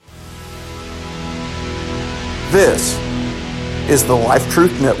This is the Life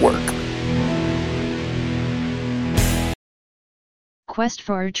Truth Network. Quest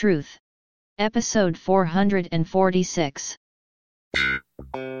for Truth, Episode 446.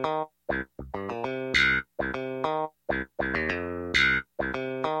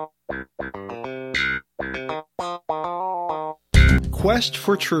 Quest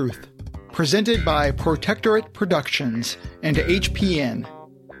for Truth, presented by Protectorate Productions and HPN,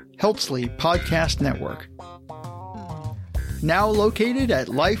 Heltsley Podcast Network. Now located at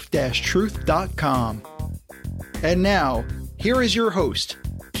life-truth.com. And now, here is your host,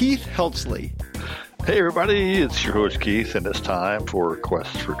 Keith Heltsley. Hey everybody, it's your host Keith, and it's time for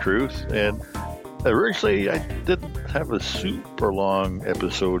Quest for Truth. And originally I didn't have a super long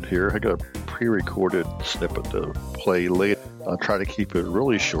episode here. I got a pre-recorded snippet to play later. I'll try to keep it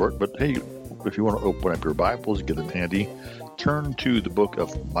really short, but hey, if you want to open up your Bibles, get them handy, turn to the book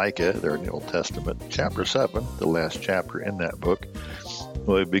of Micah, there in the Old Testament, chapter 7, the last chapter in that book.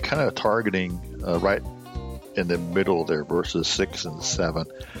 We'll be kind of targeting right in the middle there, verses 6 and 7.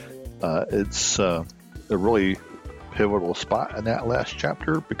 It's a really pivotal spot in that last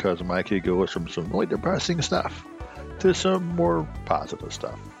chapter because Micah goes from some really depressing stuff to some more positive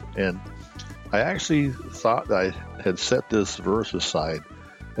stuff. And I actually thought I had set this verse aside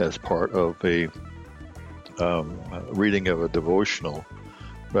as part of a reading of a devotional,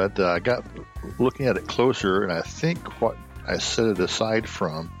 but I got looking at it closer, and I think what I set it aside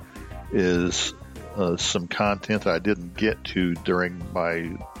from is some content that I didn't get to during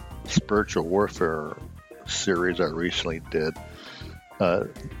my spiritual warfare series I recently did.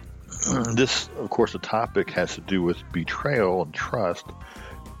 This, of course, the topic has to do with betrayal and trust,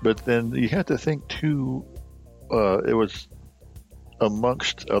 but then you have to think too, it was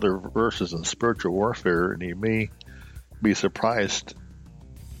amongst other verses in spiritual warfare, and you may be surprised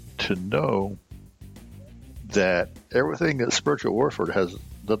to know that everything that spiritual warfare doesn't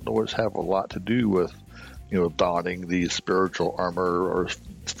always have a lot to do with, donning the spiritual armor or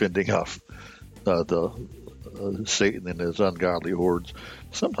fending off the Satan and his ungodly hordes.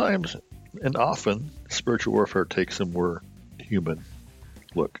 Sometimes and often, spiritual warfare takes a more human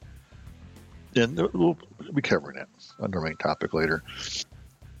look. And we'll be covering that on the main topic later.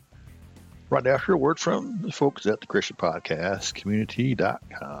 Right after a word from the folks at the Christian Podcast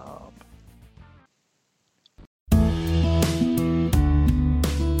Community.com.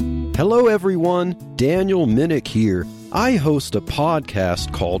 Hello everyone, Daniel Minnick here. I host a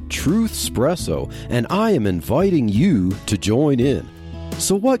podcast called Truth Espresso, and I am inviting you to join in.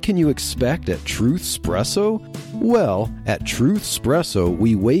 So what can you expect at Truth Espresso? Well, at Truth Espresso,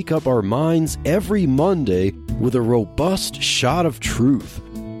 we wake up our minds every Monday with a robust shot of truth.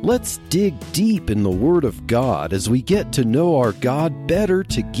 Let's dig deep in the Word of God as we get to know our God better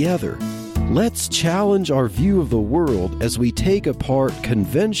together. Let's challenge our view of the world as we take apart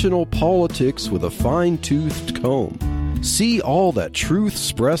conventional politics with a fine-toothed comb. See all that Truth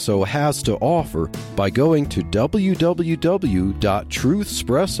Espresso has to offer by going to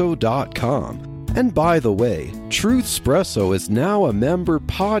www.truthespresso.com. And by the way, Truth Espresso is now a member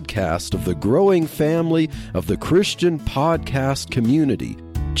podcast of the growing family of the Christian Podcast Community.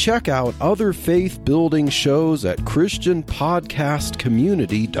 Check out other faith-building shows at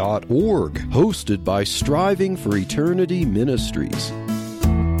christianpodcastcommunity.org, hosted by Striving for Eternity Ministries.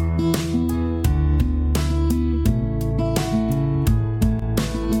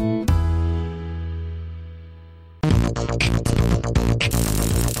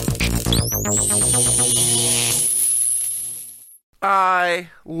 I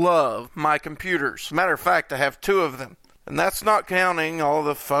love my computers. Matter of fact, I have 2 of them. And that's not counting all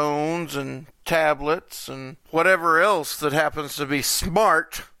the phones and tablets and whatever else that happens to be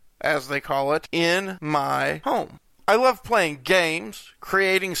smart, as they call it, in my home. I love playing games,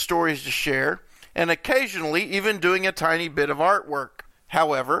 creating stories to share, and occasionally even doing a tiny bit of artwork.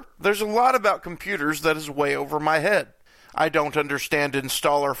 However, there's a lot about computers that is way over my head. I don't understand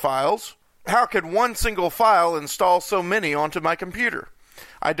installer files. How could one single file install so many onto my computer?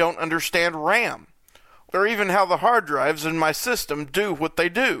 I don't understand RAM, or even how the hard drives in my system do what they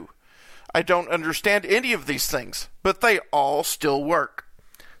do. I don't understand any of these things, but they all still work.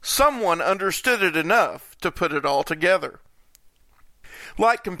 Someone understood it enough to put it all together.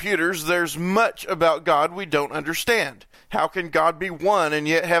 Like computers, there's much about God we don't understand. How can God be one and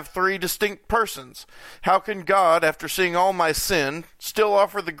yet have 3 distinct persons? How can God, after seeing all my sin, still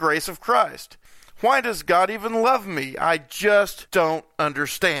offer the grace of Christ? Why does God even love me? I just don't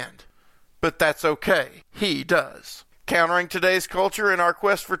understand. But that's okay. He does. Countering today's culture in our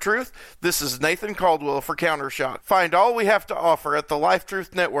quest for truth, this is Nathan Caldwell for Countershock. Find all we have to offer at the Life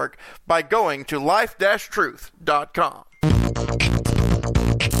Truth Network by going to life-truth.com.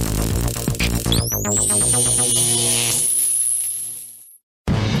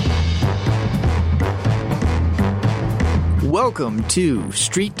 Welcome to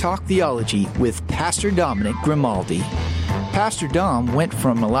Street Talk Theology with Pastor Dominic Grimaldi. Pastor Dom went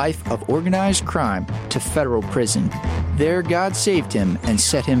from a life of organized crime to federal prison. There, God saved him and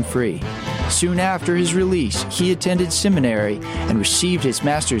set him free. Soon after his release, he attended seminary and received his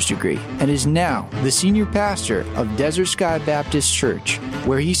master's degree, and is now the senior pastor of Desert Sky Baptist Church,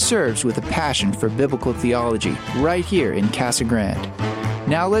 where he serves with a passion for biblical theology right here in Casa Grande.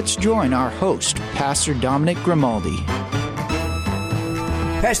 Now let's join our host, Pastor Dominic Grimaldi.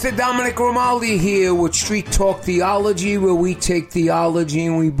 Pastor Dominic Grimaldi here with Street Talk Theology, where we take theology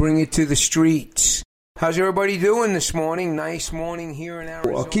and we bring it to the streets. How's everybody doing this morning? Nice morning here in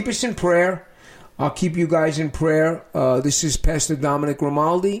Arizona. Keep us in prayer. I'll keep you guys in prayer. This is Pastor Dominic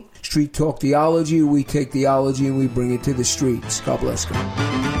Grimaldi, Street Talk Theology. We take theology and we bring it to the streets. God bless you.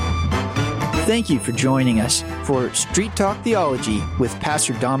 Thank you for joining us for Street Talk Theology with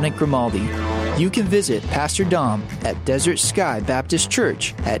Pastor Dominic Grimaldi. You can visit Pastor Dom at Desert Sky Baptist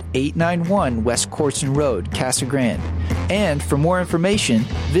Church at 891 West Corson Road, Casa Grande. And for more information,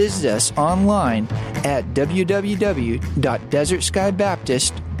 visit us online at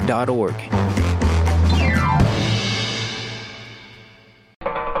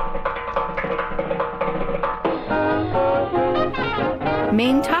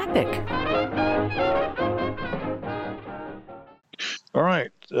Main topic. All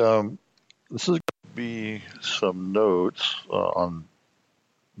right. This is going to be some notes on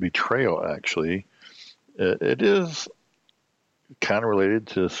betrayal, actually. It is kind of related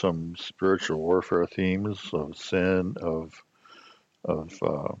to some spiritual warfare themes of sin, of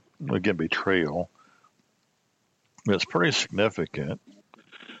again, betrayal. It's pretty significant.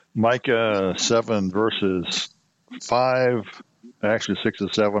 Micah 7 verses 5, actually 6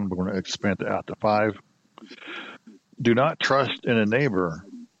 and 7, we're going to expand it out to 5. Do not trust in a neighbor.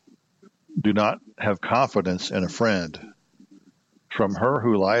 Do not have confidence in a friend. From her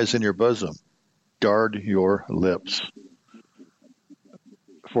who lies in your bosom, guard your lips.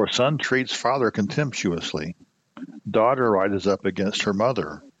 For son treats father contemptuously. Daughter rises up against her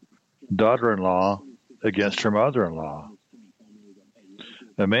mother. Daughter-in-law against her mother-in-law.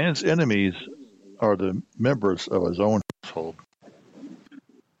 A man's enemies are the members of his own household.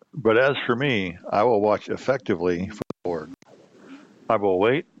 But as for me, I will watch effectively for the Lord. I will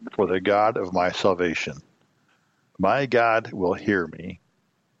wait for the God of my salvation. My God will hear me.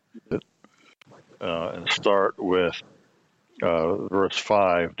 And start with verse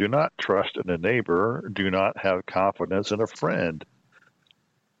 5. Do not trust in a neighbor. Do not have confidence in a friend.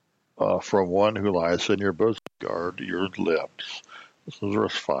 From one who lies in your bosom, guard your lips. This is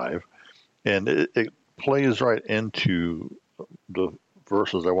verse 5. And it plays right into the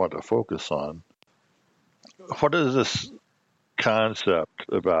verses I want to focus on. What is this concept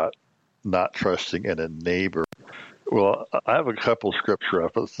about not trusting in a neighbor? Well, I have a couple scripture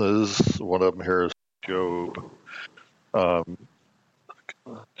references. One of them here is Job. Let's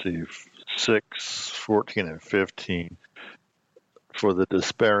see, 6, 14, and 15. For the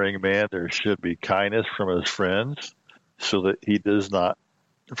despairing man, there should be kindness from his friends, so that he does not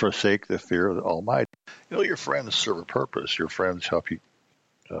forsake the fear of the Almighty. You know, your friends serve a purpose. Your friends help you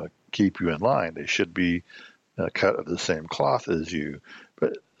keep you in line. They should be cut of the same cloth as you.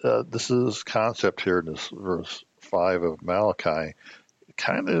 But this is concept here in this verse 5 of Malachi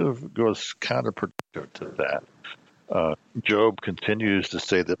kind of goes counterproductive to that. Job continues to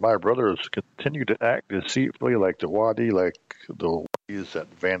say that my brothers continue to act deceitfully like the wadi, like the wadis that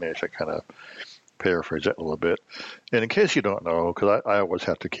vanish. I kind of paraphrase that a little bit. And in case you don't know, because I always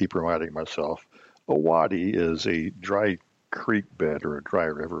have to keep reminding myself, a wadi is a dry creek bed or a dry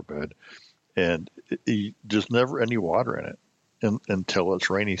river bed, and there's never any water in it until it's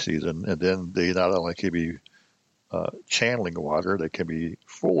rainy season. And then they not only can be channeling water, they can be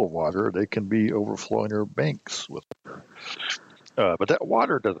full of water, they can be overflowing their banks with water. But that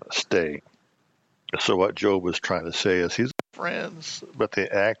water doesn't stay. So what Job was trying to say is he's friends, but they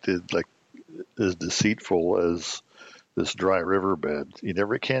acted like as deceitful as this dry riverbed. You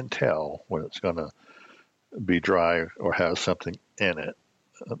never can tell when it's going to be dry or have something in it.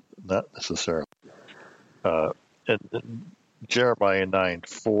 Not necessarily. And Jeremiah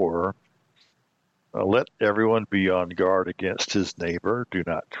 9:4, let everyone be on guard against his neighbor. Do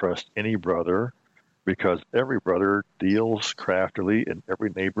not trust any brother, because every brother deals craftily and every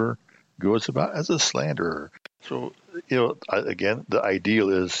neighbor goes about as a slanderer. So, again, the ideal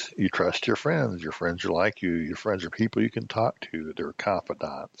is you trust your friends. Your friends are like you. Your friends are people you can talk to. They're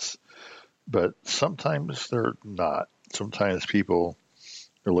confidants. But sometimes they're not. Sometimes people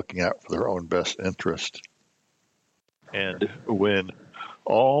are looking out for their own best interest. And when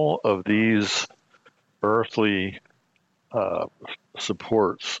all of these earthly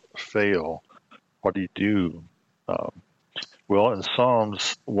supports fail, what do you do? Well, in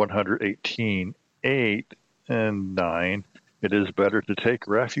Psalms 118:8 and 9, it is better to take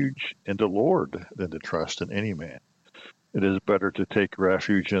refuge in the Lord than to trust in any man. It is better to take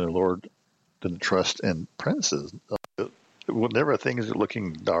refuge in the Lord than to trust in princes. Whenever things are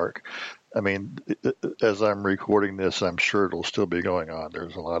looking dark, I mean, as I'm recording this, I'm sure it'll still be going on.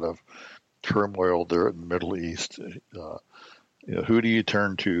 There's a lot of turmoil there in the Middle East. Who do you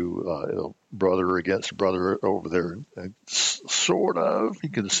turn to? Brother against brother over there. Sort of. You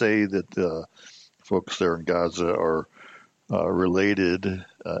can say that folks there in Gaza are related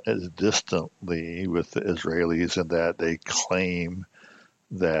distantly with the Israelis in that they claim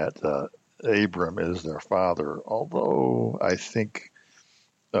that Abram is their father. Although I think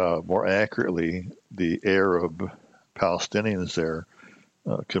more accurately, the Arab Palestinians there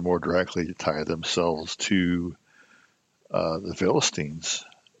can more directly tie themselves to the Philistines.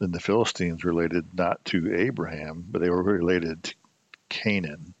 And the Philistines related not to Abraham, but they were related to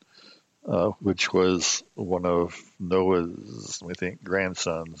Canaan, which was one of Noah's,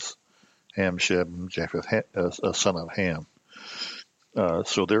 grandsons, Ham, Shem, Japheth, a son of Ham.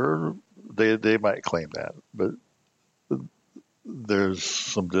 So they might claim that, but there's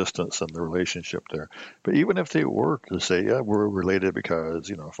some distance in the relationship there. But even if they were to say, yeah, we're related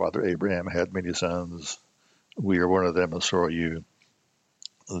because, Father Abraham had many sons, we are one of them and so are you,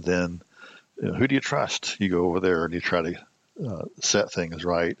 then who do you trust? You go over there and you try to set things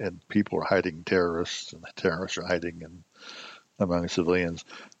right, and people are hiding terrorists, and the terrorists are hiding among civilians.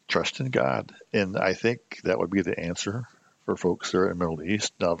 Trust in God. And I think that would be the answer for folks there in the Middle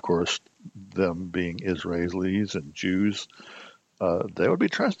East. Now, of course, them being Israelis and Jews, they would be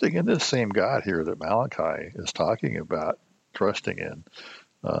trusting in this same God here that Malachi is talking about trusting in.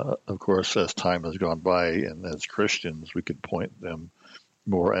 Of course, as time has gone by and as Christians, we could point them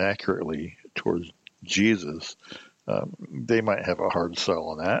more accurately towards Jesus. They might have a hard sell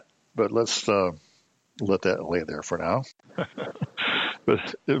on that, but let's let that lay there for now.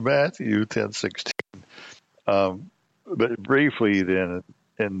 But Matthew 10:16. But briefly then,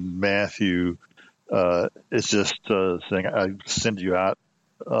 in Matthew, it's just saying, I send you out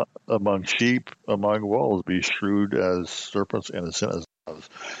among sheep, among wolves, be shrewd as serpents, innocent as doves.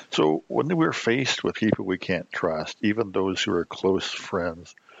 So when we're faced with people we can't trust, even those who are close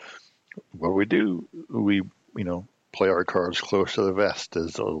friends, what do? We, play our cards close to the vest,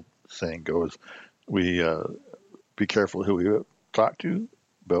 as the old saying goes. We be careful who we talk to,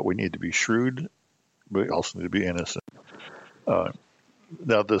 but we need to be shrewd, but we also need to be innocent.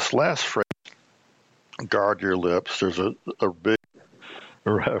 Now, this last phrase, guard your lips, there's a big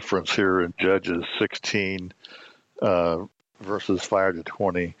reference here in Judges 16, verses 5 to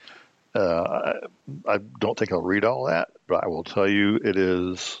 20. I don't think I'll read all that, but I will tell you it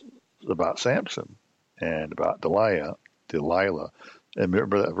is about Samson and about Delilah. And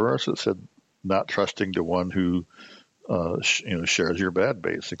remember that verse that said, not trusting to one who shares your bed,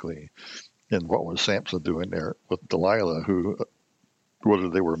 basically. And what was Samson doing there with Delilah, who, whether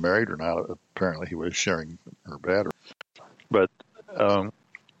they were married or not, apparently he was sharing her bed. But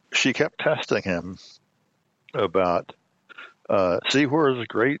she kept testing him about, see where his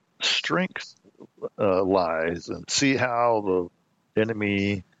great strength lies, and see how the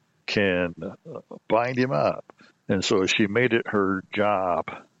enemy can bind him up. And so she made it her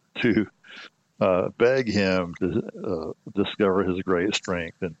job to beg him to discover his great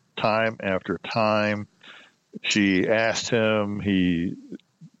strength. And time after time, she asked him. He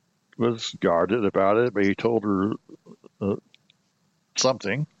was guarded about it, but he told her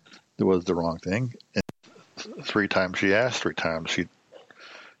something that was the wrong thing. And 3 times she asked, 3 times she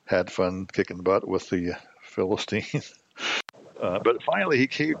had fun kicking butt with the Philistines. But finally he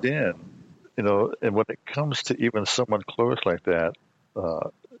caved in, and when it comes to even someone close like that,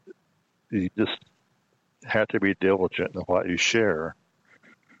 you just have to be diligent in what you share.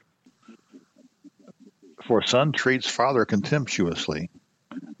 For son treats father contemptuously.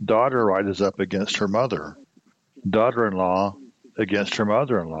 Daughter rises up against her mother. Daughter-in-law against her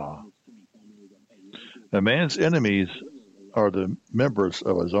mother-in-law. A man's enemies are the members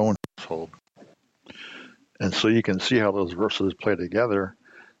of his own household. And so you can see how those verses play together.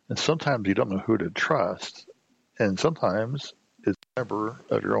 And sometimes you don't know who to trust. And sometimes it's a member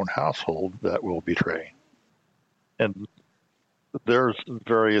of your own household that will betray. And there's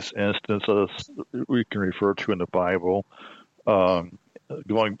various instances we can refer to in the Bible,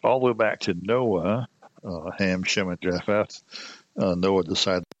 going all the way back to Noah, Ham, Shem, and Japheth. Noah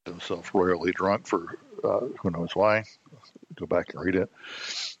decided to get himself royally drunk for who knows why. Go back and read it.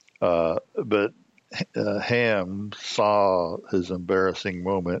 But Ham saw his embarrassing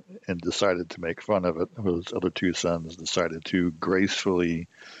moment and decided to make fun of it. His other two sons decided to gracefully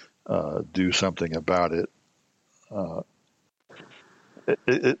do something about it.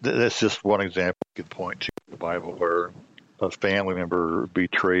 That's just one example you could point to in the Bible where a family member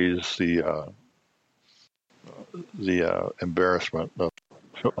betrays the embarrassment of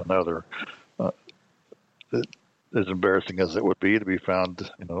another. As embarrassing as it would be to be found,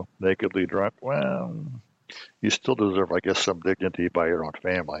 nakedly drunk, well, you still deserve, I guess, some dignity by your own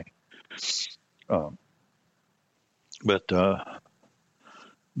family. But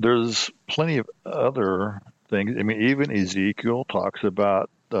there's plenty of other things. I mean, even Ezekiel talks about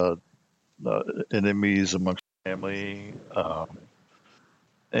enemies amongst family,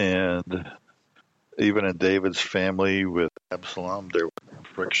 and even in David's family with Absalom, there was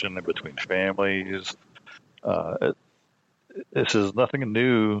friction in between families. This is nothing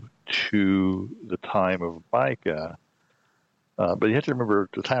new to the time of Micah, but you have to remember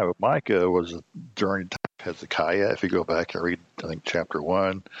the time of Micah was during the time of Hezekiah. If you go back and read, I think, chapter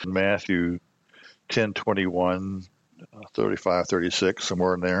 1, Matthew 10:21, 35, 36,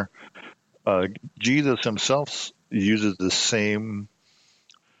 somewhere in there, Jesus himself uses the same,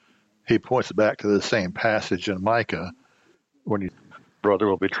 he points back to the same passage in Micah when brother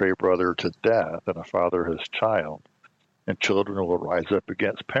will betray brother to death, and a father his child, and children will rise up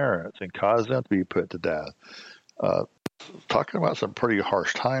against parents and cause them to be put to death. Talking about some pretty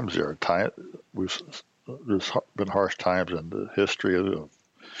harsh times there. There's been harsh times in the history of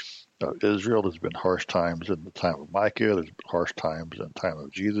Israel. There's been harsh times in the time of Micah. There's been harsh times in the time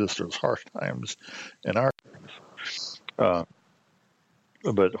of Jesus. There's harsh times in our times.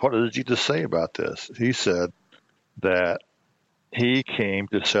 But what did Jesus say about this? He said that he came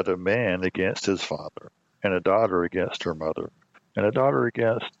to set a man against his father, and a daughter against her mother, and a daughter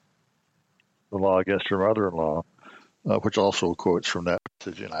against the law against her mother-in-law, which also quotes from that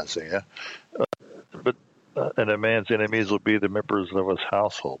passage in Isaiah. And a man's enemies will be the members of his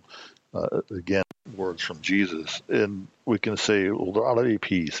household. Again, words from Jesus. And we can say, well, there ought to be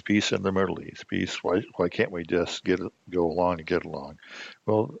peace in the Middle East, peace. Why can't we just go along and get along?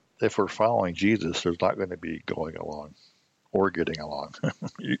 Well, if we're following Jesus, there's not going to be going along or getting along.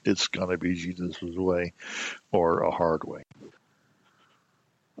 It's going to be Jesus' way or a hard way.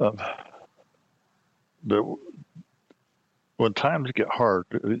 When times get hard,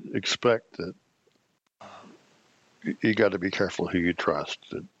 expect that you got to be careful who you trust.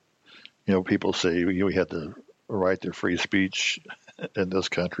 People say we had the right to free speech in this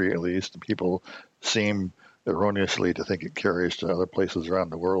country, at least. People seem erroneously to think it carries to other places around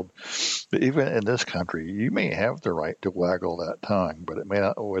the world. But even in this country, you may have the right to waggle that tongue, but it may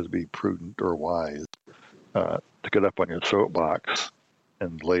not always be prudent or wise to get up on your soapbox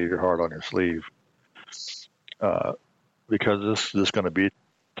and lay your heart on your sleeve, because this is going to be a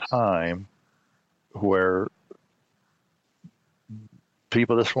time where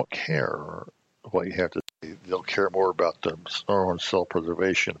people just won't care what you have to say. They'll care more about their own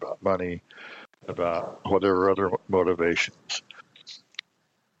self-preservation, about money, about whatever other motivations.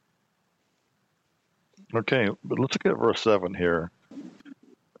 Okay, but let's look at verse 7 here.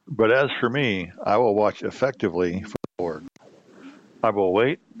 But as for me, I will watch effectively for the Lord. I will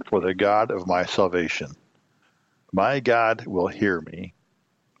wait for the God of my salvation. My God will hear me.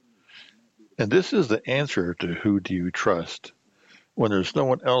 And this is the answer to who do you trust. When there's no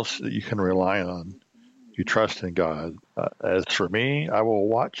one else that you can rely on, you trust in God. As for me, I will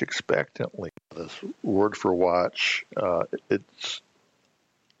watch expectantly. This word for watch, it's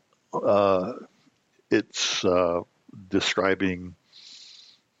describing,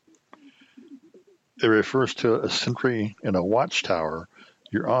 it refers to a sentry in a watchtower.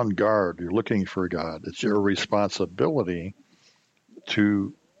 You're on guard. You're looking for God. It's your responsibility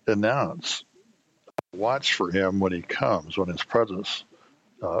to announce, watch for him when he comes, when his presence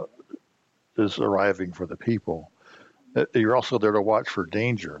is arriving for the people. You're also there to watch for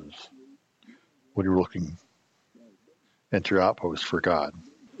dangers when you're looking into your outpost for God.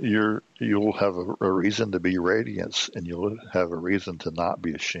 You'll have a reason to be radiant, and you'll have a reason to not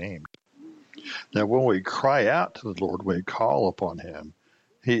be ashamed. Now, when we cry out to the Lord, when we call upon him,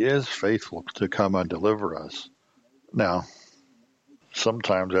 he is faithful to come and deliver us. Now,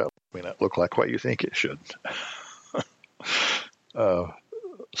 sometimes that may not look like what you think it should.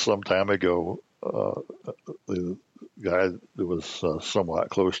 Some time ago, the guy that was somewhat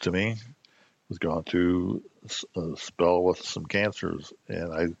close to me was going through a spell with some cancers,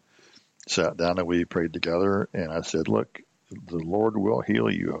 and I sat down and we prayed together, and I said, look, the Lord will heal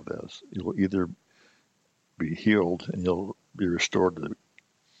you of this. You will either be healed and you'll be restored to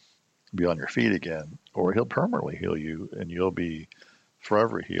be on your feet again, or he'll permanently heal you and you'll be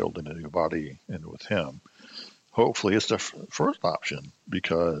forever healed in your body and with him. Hopefully it's the first option,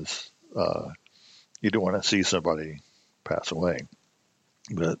 because you don't want to see somebody pass away.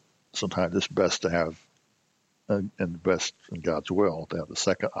 But sometimes it's best to have, and best in God's will, to have the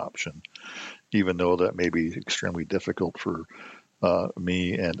second option, even though that may be extremely difficult for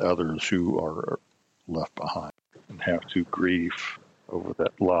me and others who are left behind and have to grieve over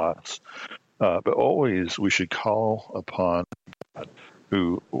that loss. But always we should call upon God,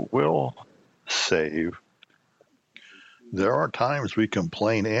 who will save. There are times we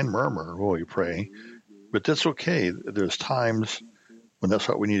complain and murmur while we pray, but that's okay. There's times when that's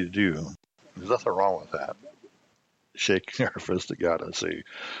what we need to do. There's nothing wrong with that. Shaking our fist at God and say,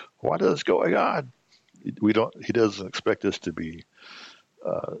 why does this go on? He doesn't expect us to be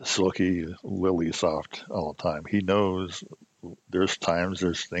silky, lily soft all the time. He knows there's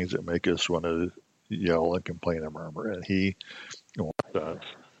things that make us want to yell and complain and murmur, and he wants us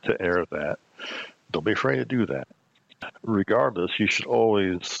to air that. Don't be afraid to do that. Regardless, you should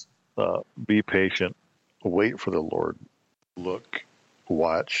always be patient, wait for the Lord, look,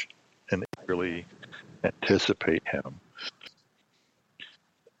 watch, and eagerly anticipate him.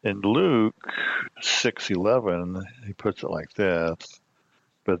 In Luke 6:11, he puts it like this: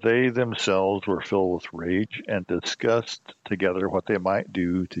 but they themselves were filled with rage and discussed together what they might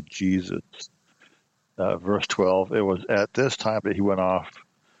do to Jesus. Verse 12, it was at this time that he went off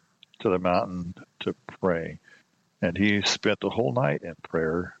to the mountain to pray, and he spent the whole night in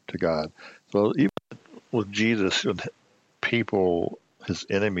prayer to God. So even with Jesus, when people, his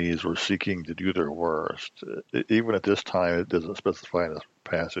enemies, were seeking to do their worst, even at this time, it doesn't specify in this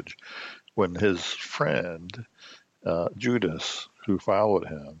passage, when his friend Judas, who followed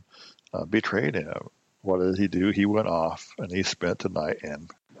him, betrayed him, what did he do? He went off and he spent the night in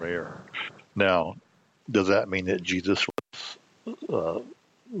prayer. Now, does that mean that Jesus was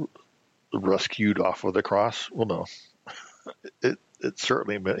rescued off of the cross? Well, no. It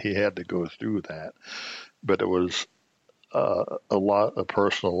certainly meant he had to go through that, but it was a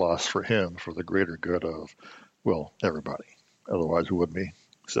personal loss for him for the greater good of, well, everybody. Otherwise, we wouldn't be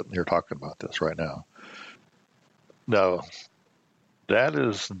sitting here talking about this right now. Now, that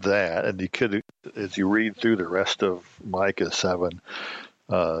is that, and you could, as you read through the rest of Micah 7,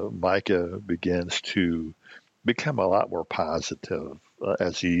 Micah begins to become a lot more positive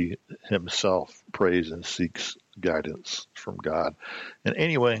as he himself prays and seeks guidance from God. And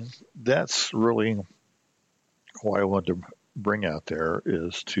anyway, that's really what I wanted to bring out there,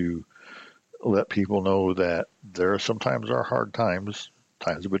 is to let people know that there sometimes are hard times,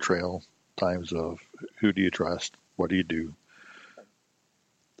 times of betrayal, times of who do you trust, what do you do?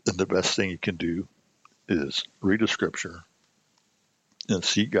 And the best thing you can do is read a scripture and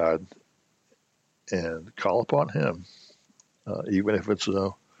seek God and call upon him, even if it's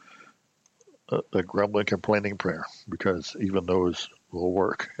a grumbling, complaining prayer, because even those will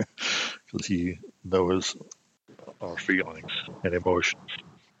work, because he knows our feelings and emotions.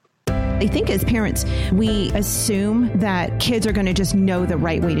 I think as parents, we assume that kids are going to just know the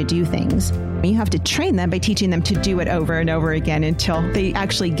right way to do things. You have to train them by teaching them to do it over and over again until they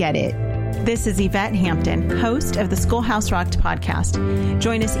actually get it. This is Yvette Hampton, host of the Schoolhouse Rocked podcast.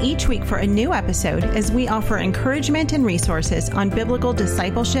 Join us each week for a new episode as we offer encouragement and resources on biblical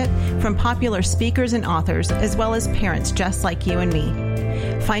discipleship from popular speakers and authors, as well as parents just like you and me.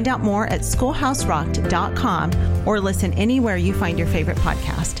 Find out more at schoolhouserocked.com or listen anywhere you find your favorite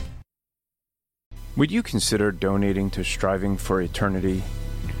podcast. Would you consider donating to Striving for Eternity?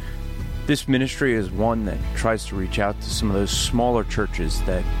 This ministry is one that tries to reach out to some of those smaller churches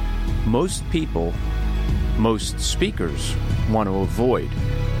that most people, most speakers want to avoid.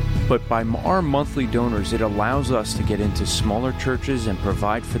 But by our monthly donors, it allows us to get into smaller churches and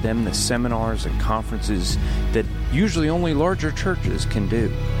provide for them the seminars and conferences that usually only larger churches can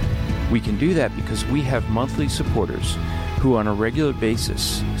do. We can do that because we have monthly supporters who on a regular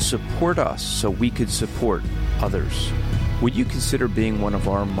basis support us so we could support others. Would you consider being one of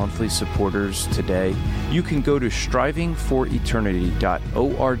our monthly supporters today? You can go to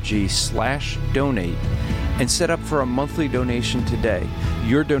strivingforeternity.org/donate and set up for a monthly donation today.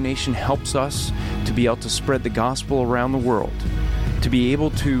 Your donation helps us to be able to spread the gospel around the world, to be able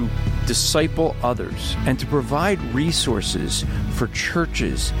to disciple others, and to provide resources for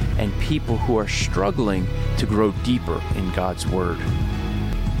churches and people who are struggling to grow deeper in God's Word.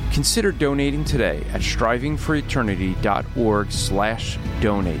 Consider donating today at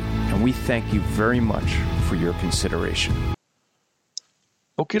strivingforeternity.org/donate, and we thank you very much for your consideration.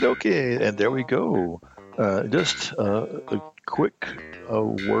 Okay, and there we go. Just a quick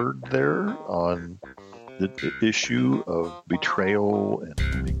word there on the issue of betrayal and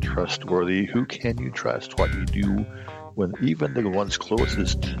being trustworthy. Who can you trust? What you do when even the ones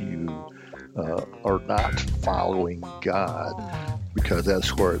closest to you are not following God, because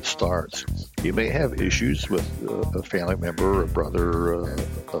that's where it starts. You may have issues with a family member, a brother,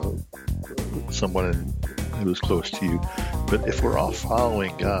 someone who's close to you. But if we're all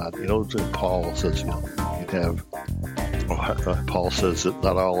following God, Paul says, Paul says that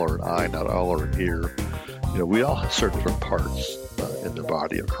not all are an eye, not all are an ear. We all serve different parts in the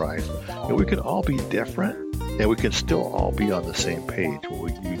body of Christ. We can all be different, and we can still all be on the same page when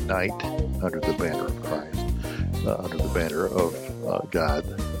we unite under the banner of Christ, under the banner of God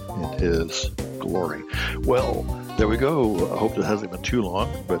and His glory. Well, there we go. I hope it hasn't been too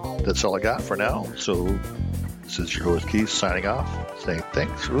long, but that's all I got for now. So this is your host, Keith, signing off, saying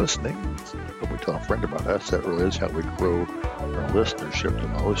thanks for listening. When we tell a friend about us, that really is how we grow our listenership the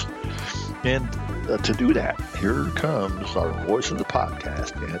most. And to do that, here comes our voice of the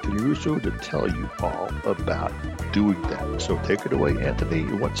podcast, Anthony Russo, to tell you all about doing that. So take it away, Anthony.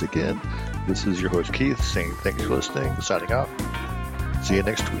 Once again, this is your host, Keith, saying thanks for listening, signing off. See you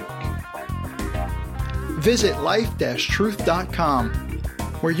next week. Visit life-truth.com,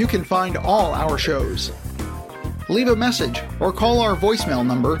 where you can find all our shows. Leave a message or call our voicemail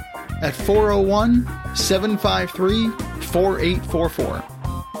number at 401-753-4844.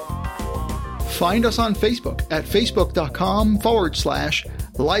 Find us on Facebook at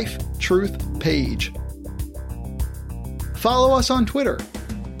facebook.com/LifeTruthPage. Follow us on Twitter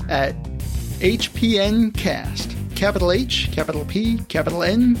at HPNcast, capital H, capital P, capital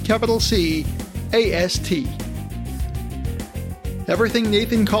N, capital C, AST. Everything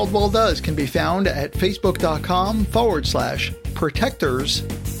Nathan Caldwell does can be found at facebook.com/protectors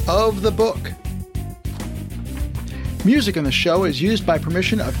of the book. Music in the show is used by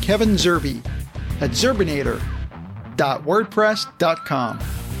permission of Kevin Zerby at zerbinator.wordpress.com.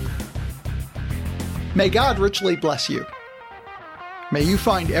 May God richly bless you. May you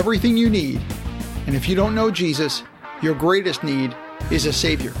find everything you need, and if you don't know Jesus, your greatest need is a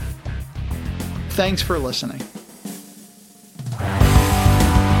Savior. Thanks for listening.